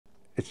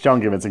It's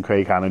John Gibbons and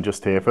Craig Hannan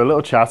just here for a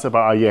little chat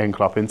about our Jürgen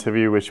Klopp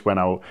interview, which went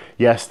out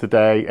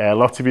yesterday.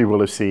 Lots of you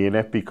will have seen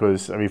it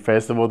because, I mean,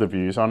 first of all, the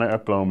views on it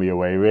have blown me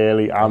away,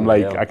 really. I'm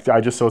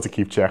I just sort of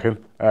keep checking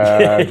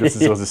just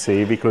to sort of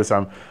see, because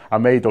I'm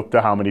made up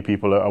to how many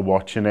people are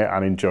watching it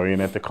and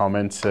enjoying it. The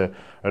comments are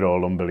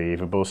all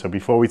unbelievable. So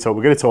before we talk,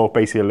 we're going to talk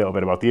basically a little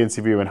bit about the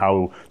interview and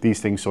how these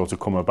things sort of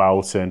come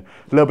about, and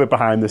a little bit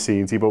behind the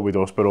scenes, but with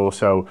us, but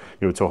also,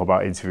 you know, talk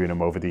about interviewing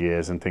him over the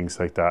years and things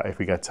like that if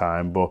we get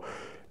time. But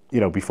you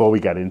know, before we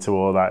get into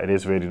all that, it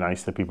is really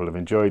nice that people have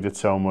enjoyed it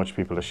so much,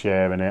 people are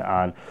sharing it.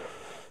 And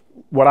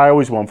what I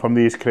always want from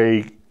these,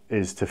 Craig,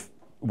 is to,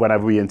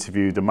 whenever we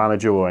interview the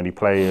manager or any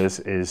players,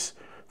 is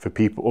for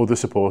people, other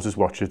supporters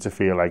watching, to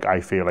feel like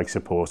I feel like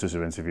supporters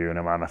are interviewing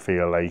them, and I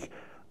feel like,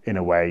 in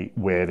a way,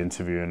 we're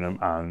interviewing them.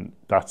 And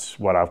that's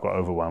what I've got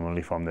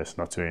overwhelmingly from this.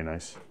 Not very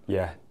nice.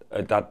 Yeah,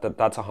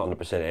 that's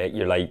 100% it.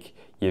 You're like,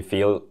 you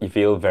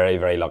feel very,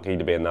 very lucky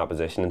to be in that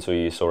position, and so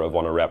you sort of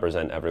want to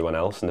represent everyone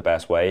else in the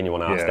best way, and you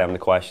want to ask them the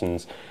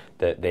questions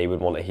that they would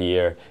want to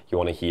hear. You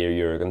want to hear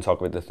Jürgen talk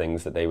about the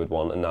things that they would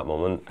want in that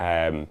moment.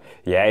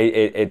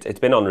 It's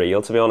been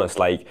unreal, to be honest.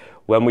 Like,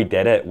 when we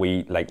did it,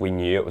 we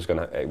knew it was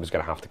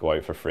gonna have to go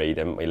out for free,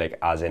 didn't we? Like,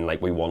 as in,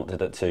 like, we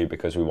wanted it to,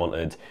 because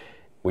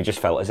we just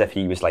felt as if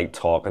he was like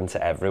talking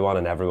to everyone,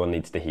 and everyone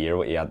needs to hear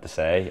what he had to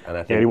say. And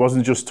I think, he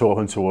wasn't just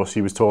talking to us;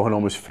 he was talking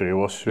almost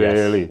through us,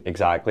 really. Yes,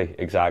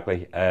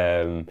 exactly.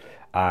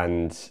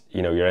 And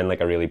you know, you're in like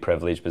a really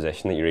privileged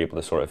position that you're able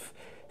to sort of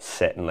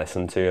sit and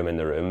listen to him in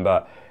the room.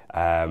 But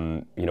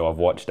you know, I've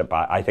watched it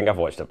back. I think I've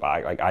watched it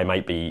back. Like, I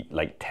might be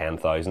like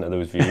 10,000 of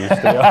those views,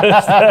 to be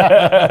honest.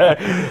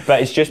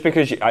 But it's just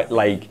because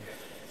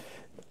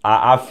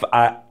I've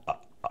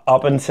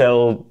up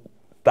until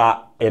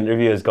that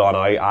interview has gone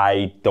out,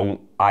 I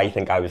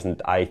think I was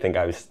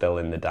still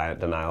in the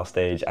denial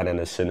stage, and then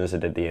as soon as I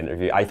did the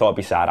interview, I thought I'd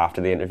be sad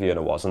after the interview, and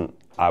it wasn't.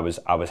 I was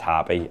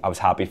happy. I was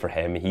happy for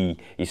him. He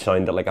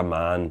sounded like a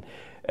man,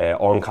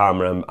 on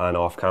camera and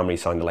off camera. He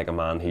sounded like a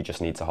man who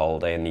just needs a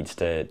holiday and needs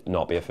to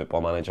not be a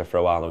football manager for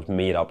a while. And I was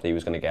made up that he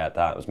was going to get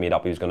that. I was made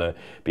up he was going to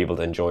be able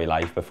to enjoy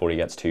life before he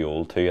gets too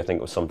old too. I think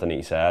it was something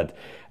he said.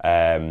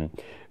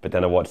 But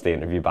then I watched the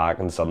interview back,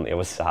 and suddenly I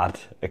was sad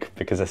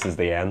because this is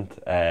the end.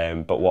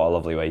 But what a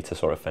lovely way to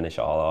sort of finish it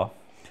all off.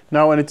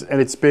 No, and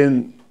it's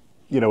been,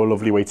 you know, a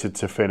lovely way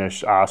to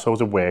finish our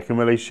sort of working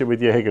relationship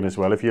with Jürgen as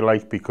well, if you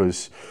like,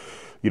 because,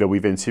 you know,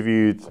 we've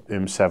interviewed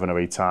him 7 or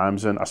 8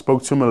 times, and I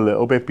spoke to him a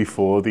little bit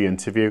before the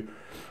interview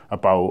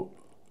about,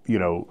 you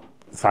know,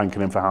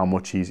 thanking him for how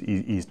much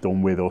he's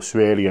done with us,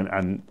 really,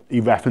 and he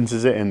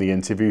references it in the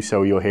interview,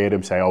 so you'll hear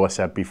him say, I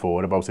said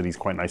before about it, he's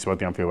quite nice about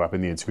the Anfield Wrap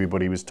in the interview,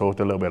 but he was talked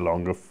a little bit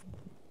longer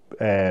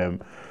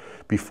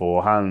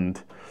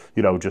beforehand,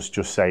 you know,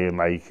 just saying,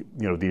 like,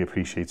 you know, he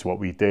appreciates what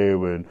we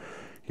do, and,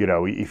 you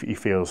know, he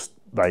feels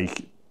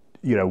like,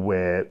 you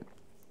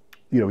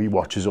know, he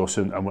watches us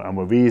and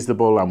we're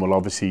reasonable, and we'll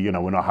obviously, you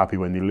know, we're not happy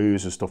when they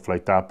lose and stuff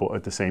like that, but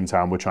at the same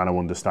time we're trying to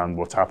understand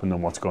what's happened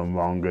and what's going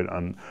wrong,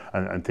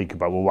 and think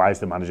about, well, why has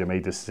the manager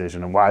made this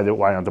decision, and why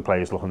aren't the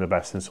players looking the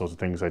best, and sort of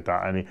things like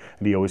that. And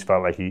he always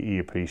felt like he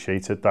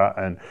appreciated that,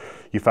 and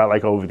you felt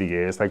like over the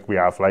years, like, we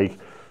have, like,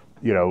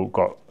 you know,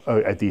 got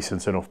a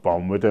decent enough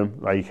bond with him,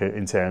 like,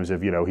 in terms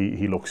of, you know,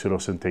 he looks at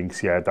us and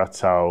thinks, yeah,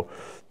 that's how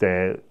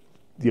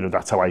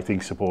that's how I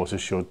think supporters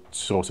should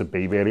sort of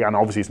be, really. And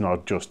obviously it's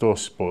not just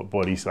us,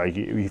 but he's like,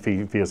 he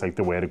feels like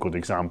we're a good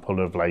example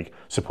of, like,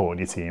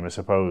 supporting your team, I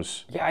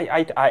suppose.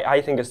 Yeah,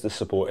 I think it's the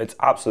support. It's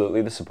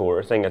absolutely the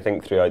supporter thing. I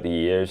think throughout the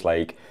years,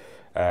 like,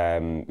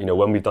 you know,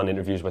 when we've done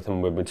interviews with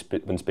him, when we've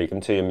been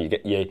speaking to him,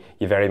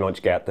 you very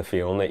much get the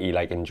feeling that he,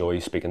 like,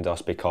 enjoys speaking to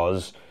us,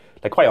 because,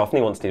 like, quite often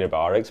he wants to hear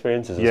about our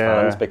experiences as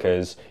fans,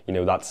 because, you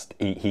know, that's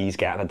he's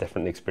getting a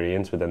different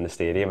experience within the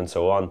stadium and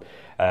so on.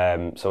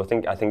 So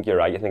I think you're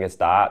right. I think it's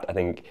that. I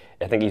think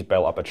he's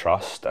built up a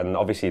trust, and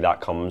obviously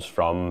that comes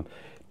from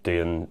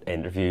doing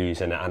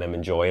interviews and I'm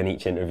enjoying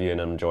each interview,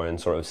 and I'm enjoying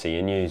sort of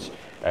seeing you,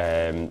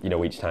 you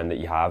know, each time that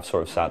you have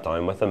sort of sat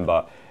down with him.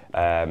 But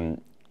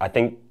I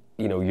think,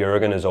 you know,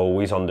 Jürgen has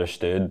always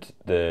understood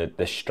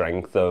the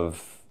strength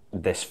of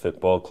this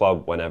football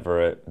club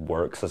whenever it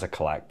works as a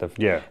collective.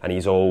 Yeah. And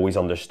he's always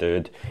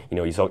understood, you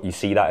know, you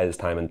see that at his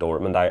time in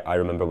Dortmund. I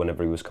remember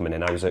whenever he was coming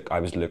in, I was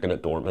looking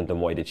at Dortmund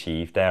and what he'd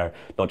achieved there,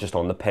 not just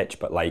on the pitch,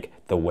 but, like,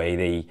 the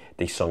way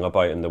they sung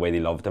about him, the way they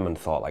loved him, and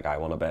thought, like, I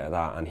want a bit of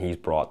that, and he's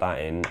brought that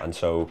in. And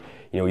so,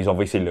 you know, he's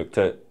obviously looked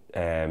at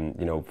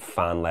you know,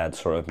 fan-led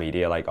sort of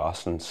media like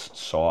us, and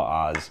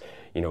saw it as,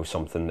 you know,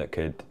 something that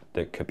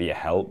could be a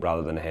help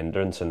rather than a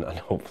hindrance, and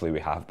hopefully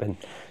we have been.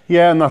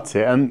 Yeah, and that's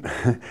it. And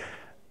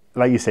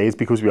like you say, it's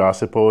because we are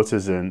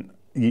supporters, and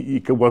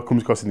what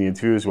comes across in the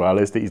interview as well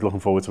is that he's looking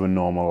forward to a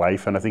normal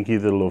life, and I think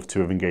he'd love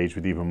to have engaged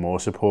with even more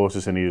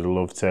supporters, and he'd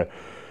love to,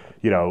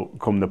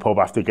 come to the pub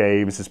after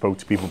games and spoke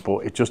to people,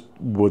 but it just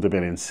would have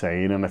been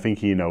insane. And I think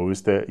he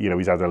knows that,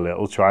 he's had a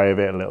little try of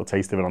it, a little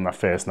taste of it on that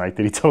first night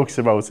that he talks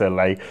about, and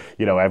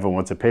everyone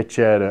wants a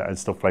picture and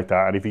stuff like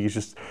that. And if he's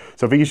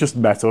just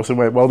met us and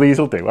went, well, these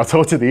will do. I'll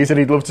talk to these, and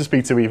he'd love to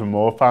speak to even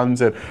more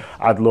fans. And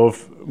I'd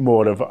love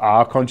more of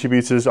our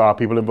contributors, our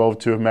people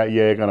involved to have met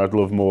Jürgen. I'd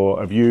love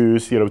more of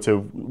yous, to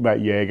have met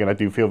Jürgen. I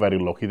do feel very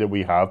lucky that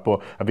we have,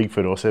 but I think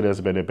for us it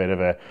has been a bit of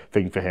a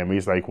thing for him.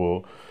 He's like,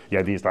 well,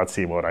 yeah, these lads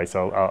seem all right,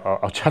 so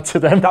I'll chat to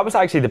them. That was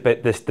actually the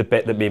bit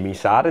that made me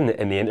sad in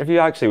the interview,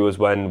 actually, was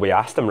when we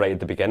asked him right at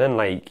the beginning,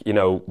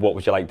 what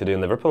would you like to do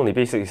in Liverpool? And he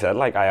basically said,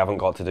 I haven't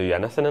got to do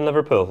anything in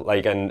Liverpool.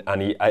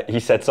 And he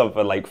said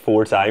something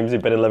 4 times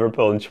he'd been in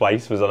Liverpool and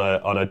twice was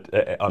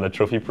on a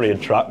trophy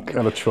parade truck.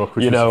 On a truck,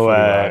 which is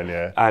line,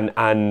 yeah.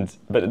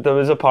 But there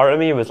was a part of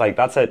me who was like,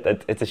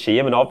 it's a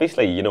shame, and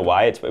obviously,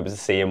 why? It was the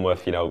same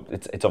with,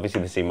 it's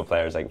obviously the same with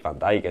players like Van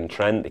Dijk and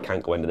Trent. They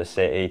can't go into the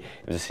city.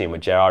 It was the same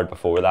with Gerrard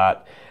before that.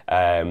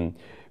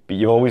 But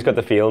you've always got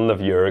the feeling of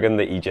Jürgen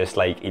that he just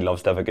he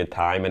loves to have a good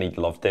time, and he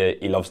loves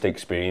to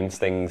experience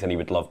things, and he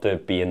would love to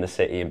be in the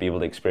city and be able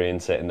to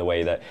experience it in the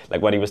way that,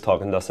 when he was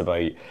talking to us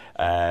about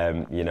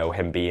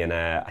him being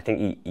I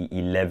think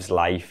he lives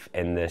life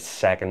in the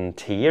second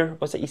tier,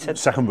 was it he said?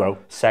 Second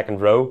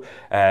row.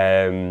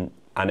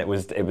 And it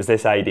was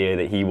this idea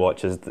that he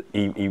watches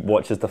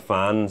the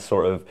fans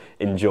sort of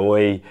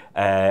enjoy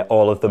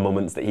all of the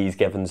moments that he's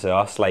given to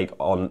us,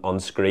 on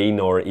screen,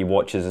 or he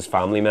watches his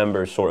family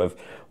members sort of,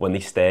 when they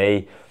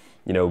stay,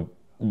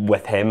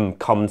 with him,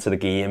 come to the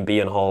game, be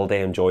on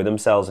holiday, enjoy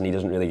themselves, and he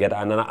doesn't really get it.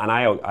 And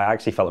I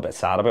actually felt a bit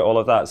sad about all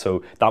of that.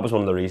 So that was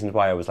one of the reasons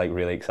why I was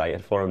really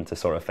excited for him to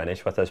sort of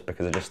finish with us,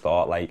 because I just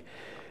thought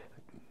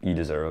you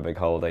deserve a big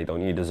holiday,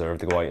 don't you? You deserve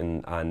to go out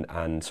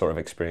and sort of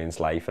experience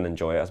life and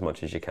enjoy it as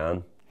much as you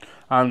can.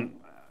 And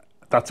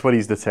that's what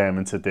he's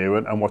determined to do.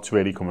 And what's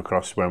really come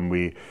across when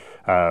we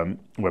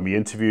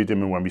interviewed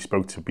him and when we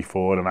spoke to him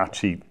before, and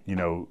actually,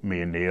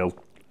 me and Neil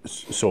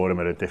saw him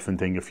at a different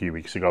thing a few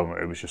weeks ago.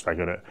 It was just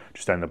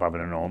just end up having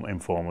an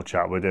informal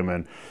chat with him,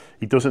 and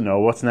he doesn't know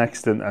what's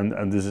next.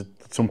 And there's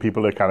some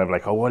people are kind of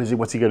like, oh, what is it?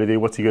 What's he going to do?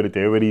 What's he going to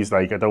do? And he's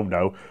like, I don't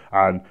know.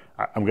 And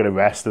I'm going to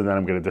rest, and then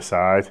I'm going to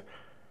decide.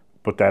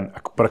 But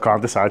I can't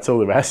decide till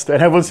the rest.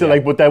 And everyone's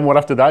still but then what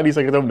after that? And he's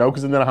like, I don't know,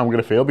 because then how I'm going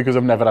to feel, because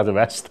I've never had a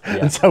rest. Yeah.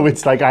 And so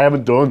it's I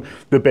haven't done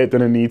the bit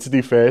that I need to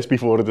do first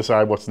before I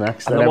decide what's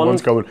next. And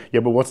everyone's going,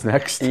 yeah, but what's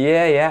next?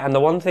 Yeah. And the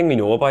one thing we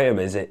know about him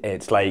is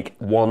it's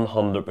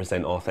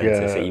 100%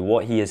 authenticity. Yeah.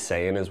 What he is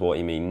saying is what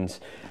he means.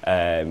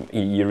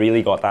 You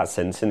really got that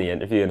sense in the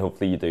interview, and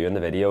hopefully you do in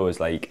the video, is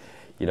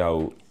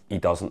he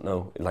doesn't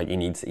know. He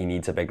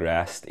needs a big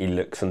rest. He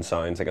looks and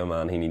sounds like a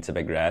man who needs a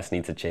big rest,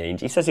 needs a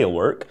change. He says he'll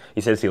work. He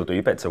says he'll do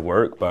bits of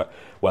work, but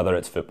whether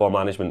it's football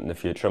management in the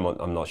future,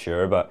 I'm not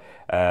sure. But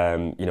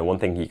one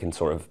thing he can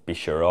sort of be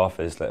sure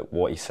of is that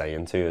what he's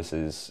saying to us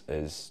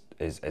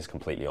is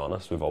completely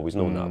honest. We've always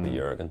known that about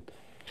Jürgen.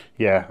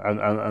 Yeah,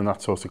 and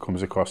that sort of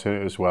comes across in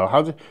it as well.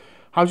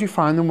 How do you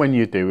find them when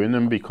you're doing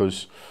them?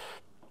 Because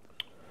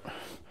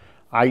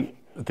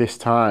this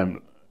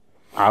time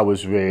I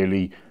was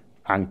really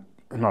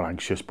not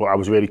anxious, but I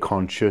was really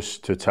conscious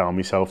to tell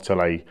myself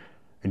to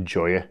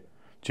enjoy it.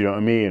 Do you know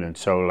what I mean? And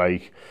so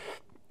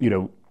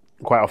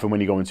quite often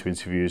when you go into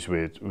interviews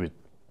with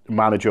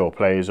manager or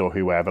players or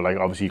whoever,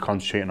 obviously you're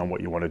concentrating on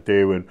what you want to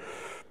do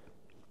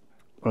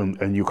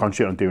and you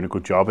concentrate on doing a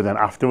good job, and then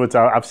afterwards,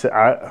 I've said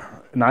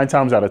 9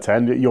 times out of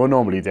 10, you're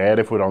normally there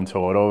if we're on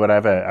tour or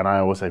whatever, and I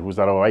always say, was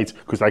that all right?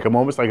 Because I'm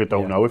almost I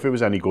don't know if it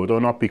was any good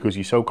or not, because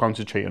you're so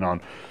concentrating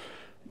on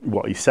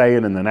what he's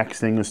saying and the next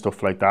thing and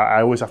stuff like that.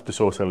 I always have to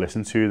sort of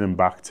listen to them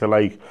back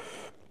to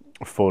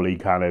fully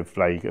kind of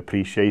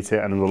appreciate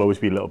it, and there'll always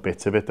be little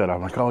bits of it that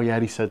I'm oh yeah,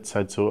 he said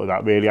sort of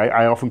that. Really,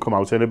 I often come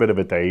out in a bit of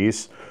a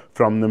daze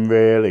from them,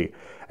 really.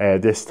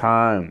 This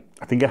time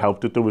I think it helped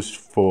that there was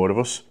 4 of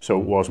us,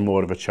 so it was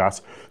more of a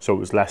chat, so it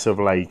was less of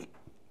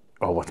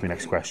oh, what's my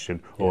next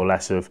question, or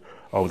less of,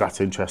 oh,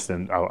 that's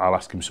interesting, I'll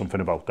ask him something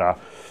about that.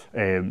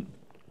 There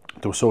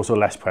was sort of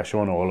less pressure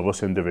on all of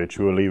us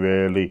individually,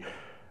 really.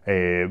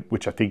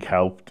 Which I think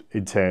helped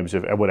in terms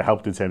of, it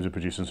helped in terms of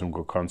producing some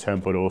good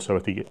content, but also I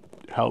think it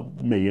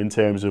helped me in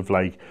terms of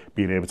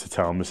being able to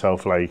tell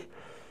myself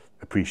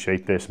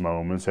appreciate this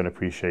moment and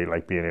appreciate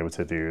being able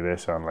to do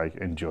this and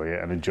enjoy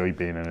it and enjoy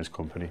being in his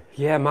company.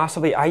 Yeah,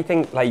 massively. I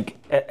think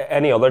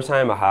any other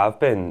time I have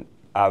been,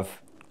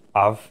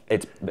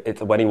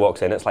 it's when he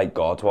walks in, it's like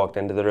God's walked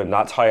into the room.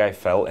 That's how I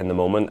felt in the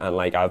moment, and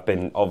I've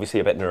been obviously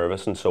a bit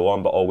nervous and so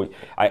on, but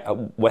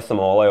with them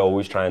all, I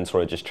always try and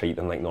sort of just treat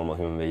them like normal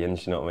human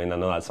beings. You know what I mean? I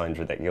know that sounds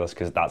ridiculous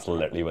because that's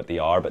literally what they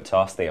are, but to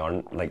us they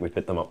aren't. We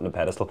put them up on a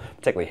pedestal.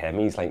 Particularly him,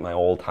 he's my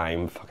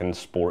all-time fucking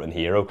sporting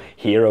hero.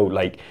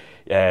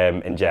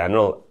 In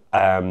general.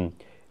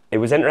 It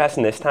was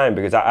interesting this time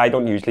because I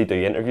don't usually do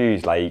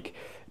interviews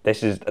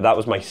that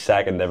was my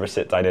second ever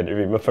sit-down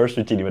interview. My first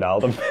was Gini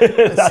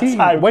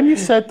Wijnaldum. When you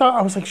said that,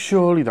 I was like,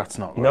 surely that's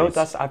not right.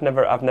 No, I've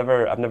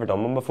never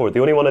done one before.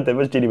 The only one I did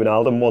was Gini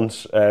Wijnaldum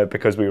once,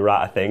 because we were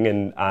at a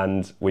thing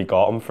and we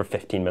got him for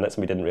 15 minutes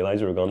and we didn't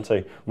realise we were going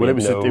to. Well,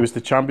 it was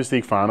the Champions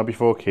League final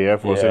before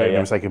Kiev, wasn't it? It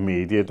was like a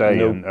media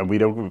day, and we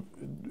don't.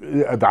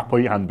 At that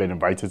point, you hadn't been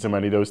invited to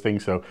many of those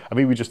things, so I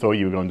mean, we just thought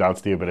you were going down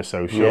to do a bit of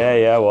social.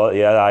 Yeah,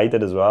 I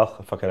did as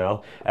well. Fucking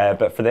hell.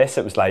 But for this,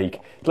 it was like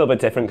a little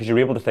bit different because you were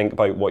able to think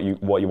about what you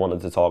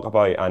wanted to talk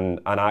about, and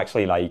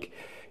actually, like,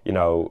 you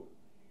know,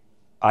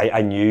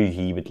 I knew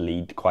he would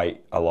lead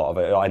quite a lot of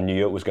it. I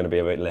knew it was going to be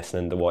about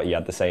listening to what he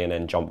had to say and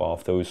then jump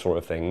off those sort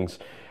of things.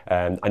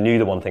 I knew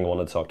the one thing I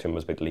wanted to talk to him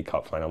was about the League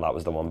Cup final. That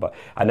was the one. But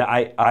and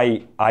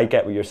I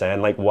get what you're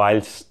saying. Like,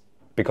 whilst,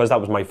 because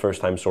that was my first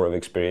time sort of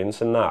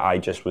experiencing that, I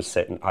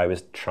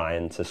was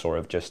trying to sort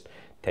of just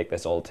take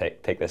this all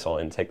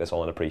in,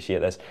 and appreciate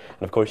this.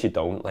 And of course you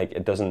don't. Like,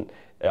 it doesn't,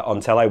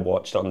 until I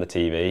watched it on the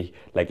TV,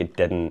 like, it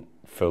didn't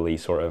fully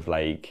sort of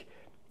like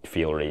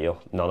feel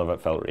real. None of it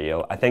felt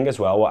real. I think as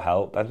well what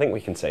helped, I think we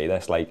can say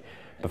this, like,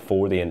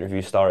 before the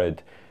interview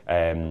started,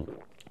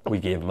 we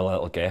gave him a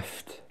little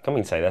gift. Can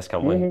we say this,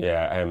 can't we? Mm-hmm.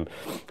 Yeah.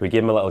 We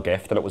gave him a little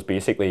gift, and it was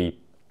basically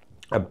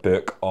a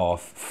book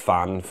of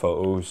fan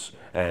photos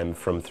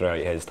from throughout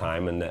his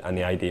time, and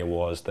the idea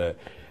was that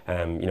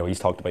you know, he's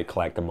talked about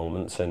collecting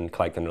moments and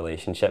collecting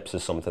relationships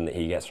as something that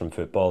he gets from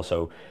football.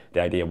 So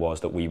the idea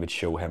was that we would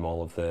show him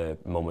all of the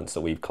moments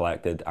that we've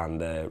collected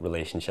and the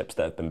relationships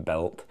that have been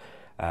built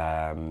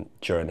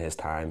during his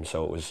time.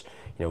 So it was,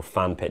 you know,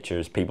 fan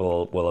pictures.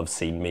 People will have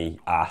seen me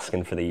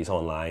asking for these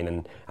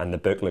online, and the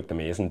book looked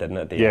amazing, didn't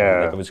it?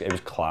 Like, it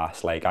was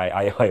class. Like,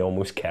 I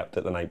almost kept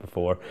it the night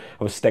before.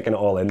 I was sticking it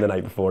all in the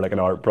night before, like an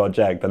art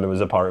project, and there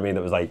was a part of me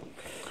that was like,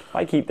 if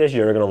I keep this,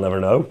 Jürgen will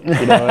never know.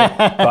 You know?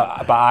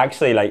 but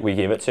actually, like, we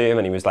gave it to him,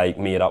 and he was like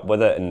made up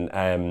with it,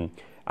 and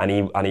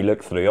he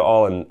looked through it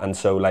all, and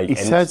so, like, he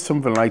said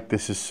something like,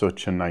 "This is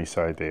such a nice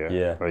idea."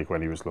 Yeah. Like,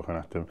 when he was looking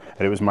at them,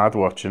 and it was mad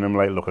watching him,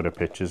 like, look at the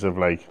pictures of,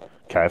 like,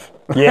 Kev.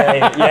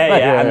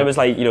 Yeah. And there was,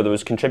 like, you know, there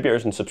was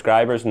contributors and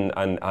subscribers, and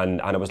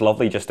it was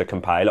lovely just to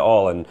compile it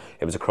all, and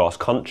it was across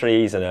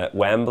countries and at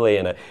Wembley,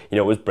 and you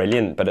know, it was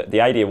brilliant. But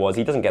the idea was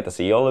he doesn't get to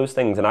see all those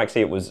things, and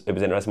actually it was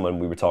interesting when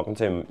we were talking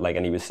to him, like,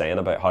 and he was saying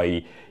about how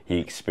he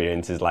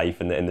experienced his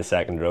life in the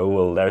second row.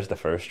 Well, there's the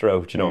first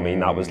row. Do you know what I mean?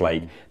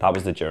 That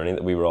was the journey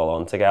that we were all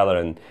on together,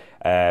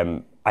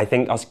 and I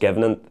think us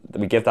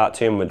we give that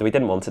to him. We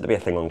didn't want it to be a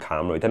thing on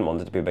camera. We didn't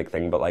want it to be a big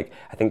thing, but, like,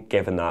 I think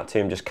giving that to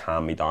him just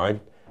calmed me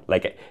down.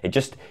 Like,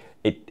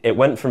 it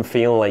went from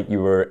feeling like you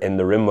were in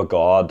the room with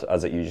God,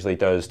 as it usually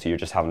does, to you're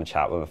just having a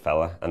chat with a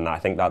fella, and I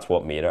think that's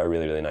what made it a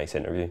really, really nice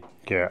interview.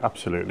 Yeah,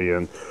 absolutely.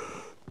 And,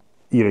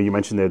 you know, you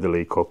mentioned there the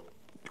League Cup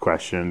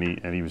question,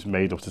 and he was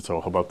made up to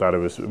talk about that,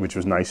 which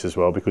was nice as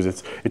well, because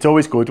it's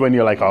always good when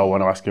you're like, oh, I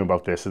want to ask him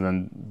about this, and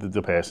then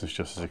the person's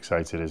just as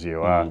excited as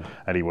you are.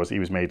 And he was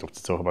made up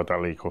to talk about that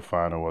League Cup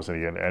final, wasn't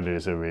he? And it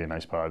is a really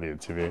nice part of the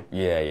interview.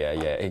 Yeah.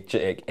 It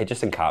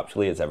just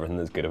encapsulates everything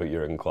that's good about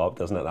Jürgen Klopp,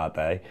 doesn't it, that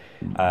day?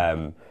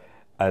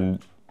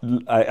 And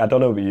I don't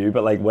know about you,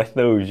 but, like, with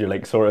those, you're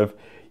like sort of,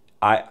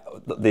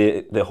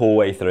 the whole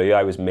way through,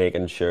 I was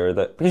making sure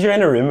that, because you're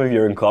in a room with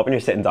Jürgen Klopp and you're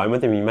sitting down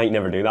with him, you might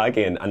never do that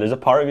again, and there's a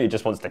part of you that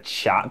just wants to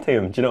chat to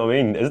him, do you know what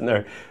I mean, isn't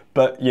there?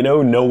 But, you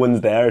know, no one's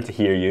there to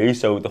hear you,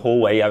 so the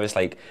whole way I was,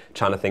 like,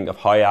 trying to think of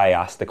how I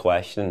asked the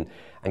question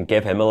and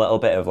give him a little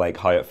bit of, like,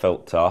 how it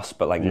felt to us,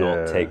 but, like,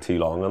 not take too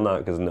long on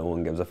that, because no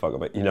one gives a fuck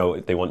about, you know,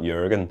 they want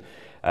Jürgen.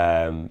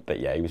 But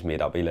yeah, he was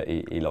made up,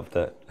 he loved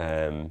it.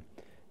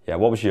 Yeah,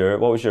 what was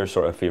your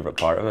sort of favourite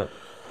part of it?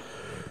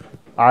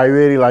 I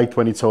really liked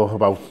when he talked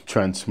about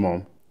Trent's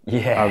mum.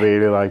 Yeah. I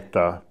really liked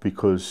that,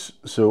 because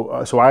so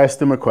I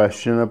asked him a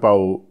question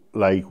about,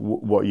 like,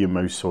 what you're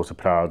most sort of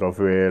proud of,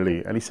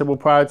 really, and he said, well,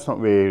 pride's not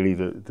really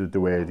the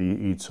word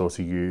he'd sort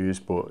of use,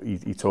 but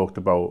he talked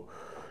about,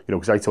 you know,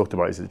 because I talked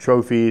about, is it the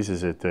trophies,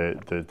 is it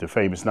the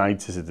famous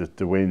nights, is it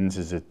the wins,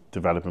 is it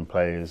developing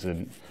players,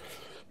 and,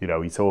 you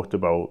know, he talked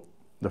about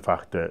the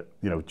fact that,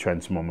 you know,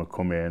 Trent's mum had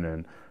come in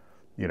and,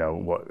 you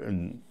know,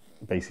 and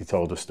basically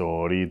told a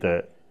story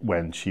that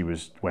when he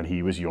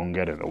was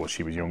younger, and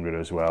she was younger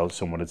as well,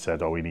 someone had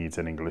said, oh, he needs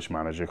an English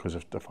manager because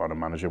if the foreign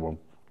manager won't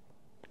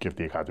give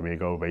the academy a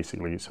go,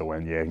 basically. So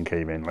when Jürgen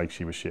came in, like,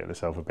 she was shitting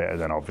herself a bit,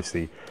 and then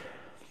obviously,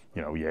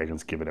 you know,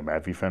 Jürgen's given him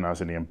everything,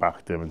 hasn't he, and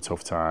backed him in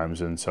tough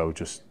times, and so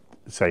just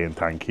saying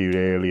thank you,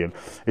 really. And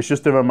it's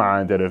just a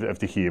reminder of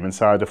the human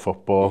side of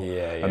football.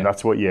 And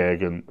that's what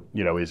Jürgen,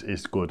 you know,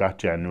 is good at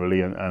generally,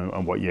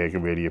 and what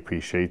Jürgen really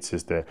appreciates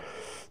is that,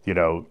 you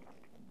know,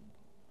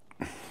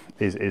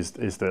 is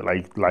that,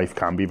 like, life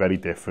can be very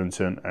different,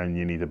 and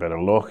you need a bit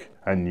of luck,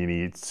 and you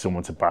need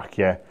someone to back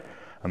you,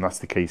 and that's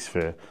the case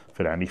for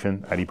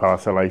anything, any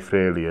part of life,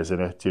 really,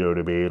 isn't it? Do you know what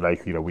I mean?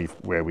 Like, you know,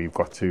 we've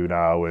got to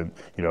now, and,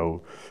 you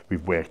know,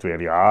 we've worked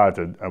really hard,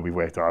 and we've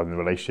worked hard in the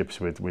relationships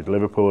with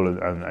Liverpool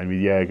and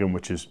with Jürgen,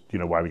 which is, you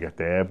know, why we get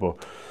there,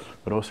 but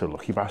we're also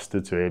lucky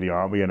bastards, really,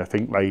 aren't we? And I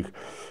think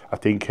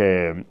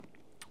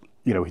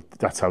you know,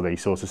 that's how they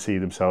sort of see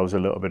themselves a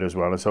little bit as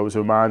well. And so it was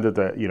a reminder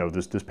that, you know,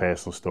 there's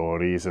personal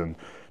stories, and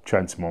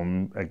Trent's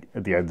mum,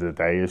 at the end of the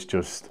day, is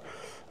just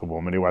a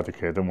woman who had a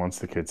kid and wants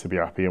the kid to be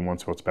happy and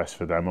wants what's best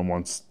for them and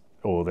wants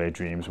all their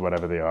dreams,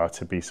 whatever they are,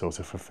 to be sort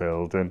of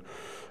fulfilled. And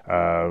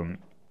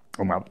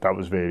that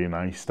was really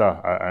nice.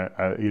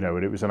 That you know,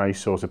 it was a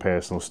nice sort of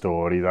personal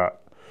story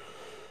that,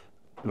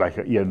 like,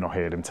 you've not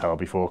heard him tell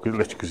before,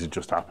 because it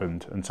just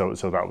happened, and so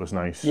that was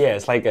nice. Yeah,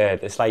 it's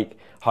like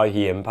how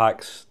he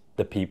impacts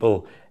the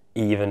people,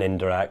 even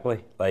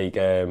indirectly, like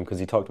because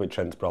he talked about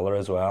Trent's brother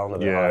as well,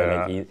 and about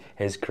how like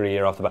his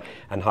career off the bat,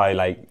 and how,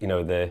 like, you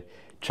know, the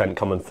Trent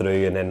coming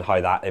through, and then how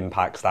that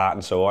impacts that,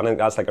 and so on. And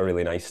that's like a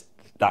really nice.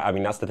 I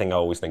mean, that's the thing I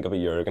always think about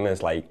Jürgen,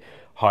 is like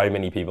how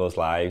many people's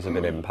lives have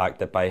been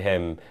impacted by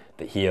him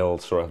that he'll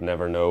sort of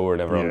never know or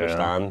never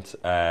understand,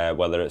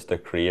 whether it's their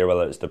career,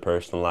 whether it's their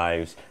personal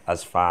lives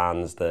as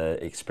fans, the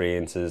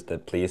experiences, the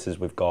places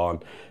we've gone,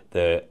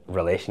 the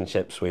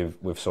relationships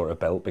we've sort of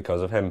built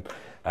because of him.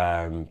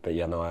 But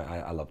yeah, no,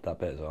 I loved that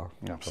bit as well.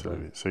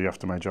 Absolutely. So you're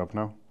after my job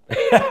now? Do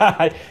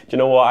you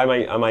know what? I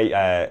might.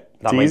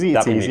 It's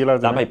easy,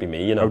 lad. That might be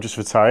me, you know. I'll just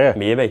retire.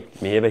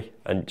 Maybe,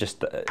 and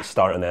just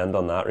start and end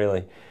on that,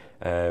 really.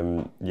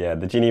 Yeah,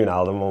 the Gini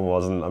Wijnaldum one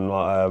wasn't. I'm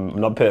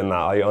not putting that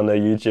out on the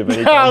YouTube.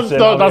 That's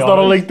not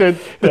on LinkedIn.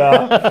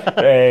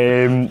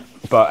 Yeah.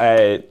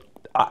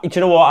 Do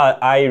you know what?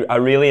 I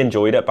really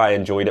enjoyed it, but I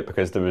enjoyed it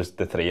because there was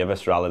the three of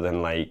us, rather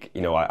than, like,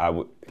 you know, I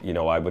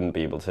wouldn't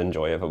be able to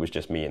enjoy it if it was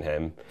just me and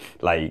him.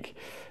 Like,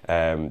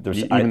 even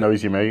though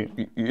he's your mate.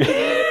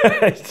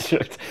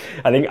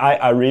 I think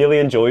I really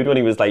enjoyed when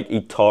he was like,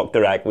 he talked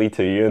directly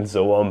to you and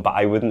so on, but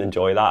I wouldn't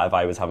enjoy that if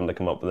I was having to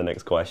come up with the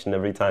next question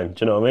every time.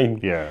 Do you know what I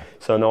mean? Yeah.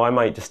 So no, I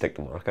might just stick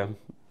to Markham.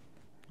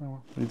 Oh,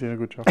 well, you're doing a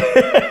good job.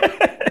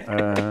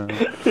 I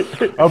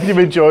hope you've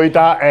enjoyed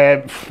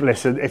that.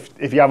 Listen,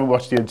 if you haven't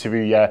watched the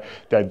interview yet,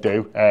 then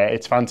do.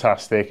 It's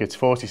fantastic. It's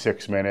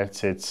 46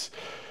 minutes. It's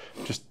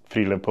just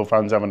three Liverpool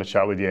fans having a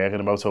chat with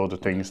Jürgen about all the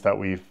things that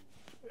we've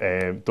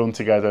done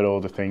together,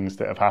 all the things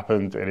that have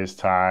happened in his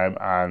time,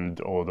 and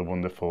all the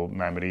wonderful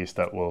memories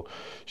that we'll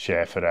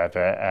share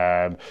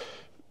forever.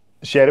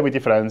 Share it with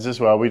your friends as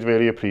well. We'd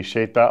really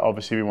appreciate that.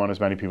 Obviously, we want as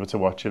many people to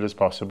watch it as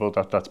possible.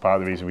 That's part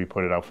of the reason we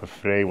put it out for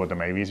free. Well, the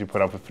main reason we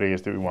put it out for free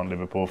is that we want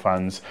Liverpool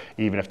fans,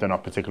 even if they're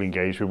not particularly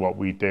engaged with what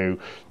we do,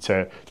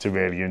 to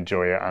really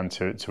enjoy it, and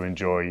to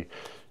enjoy,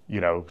 you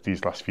know,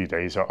 these last few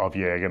days of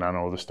Jürgen and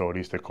all the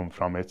stories that come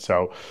from it.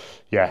 So,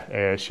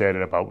 yeah, share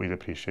it about. We'd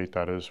appreciate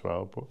that as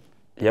well. But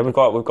yeah, we've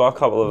got a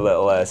couple of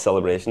little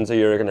celebrations of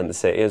Jürgen in the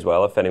city as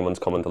well. If anyone's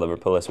coming to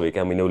Liverpool this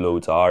weekend, we know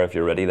loads are. If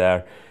you're already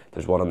there,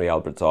 there's one on the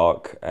Albert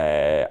Dock,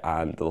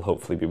 and there'll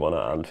hopefully be one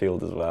at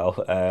Anfield as well.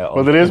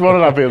 Well, there is one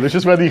at Anfield. It's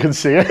just whether you can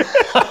see it.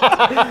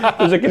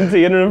 There's a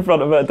container in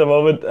front of it at the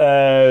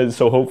moment,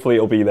 so hopefully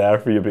it'll be there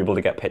for you to be able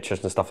to get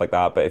pictures and stuff like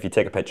that. But if you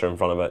take a picture in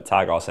front of it,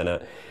 tag us in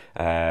it.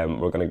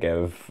 We're going to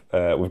give.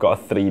 We've got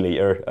a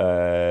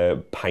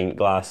 3-litre pint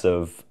glass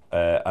of.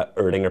 A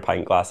Erdinger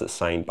pint glass that's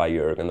signed by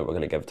Jürgen that we're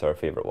going to give to our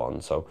favourite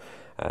one. So,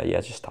 yeah,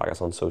 just tag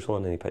us on social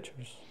and any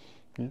pictures.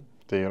 Yeah,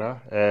 there you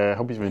are.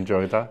 Hope you've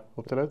enjoyed that.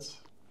 Up to that.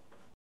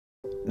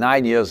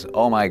 9 years,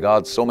 oh my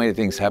God, so many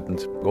things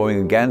happened.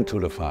 Going again to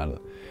the final.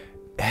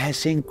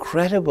 It's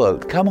incredible.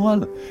 Come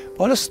on,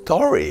 what a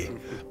story.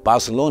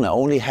 Barcelona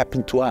only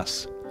happened to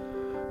us.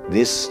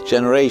 This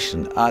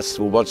generation, us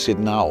who watch it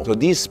now. So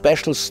these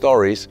special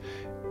stories,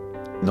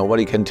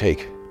 nobody can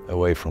take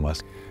away from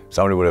us.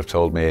 Somebody would have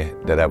told me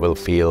that I will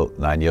feel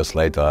 9 years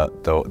later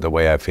the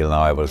way I feel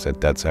now. I would have said,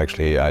 that's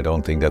actually, I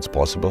don't think that's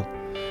possible.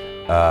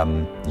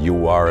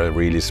 You are a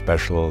really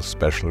special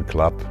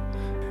club.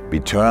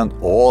 We turn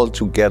all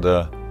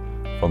together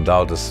from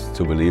doubters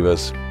to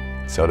believers.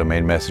 So the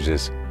main message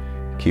is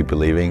keep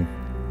believing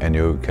and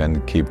you can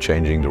keep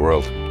changing the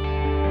world.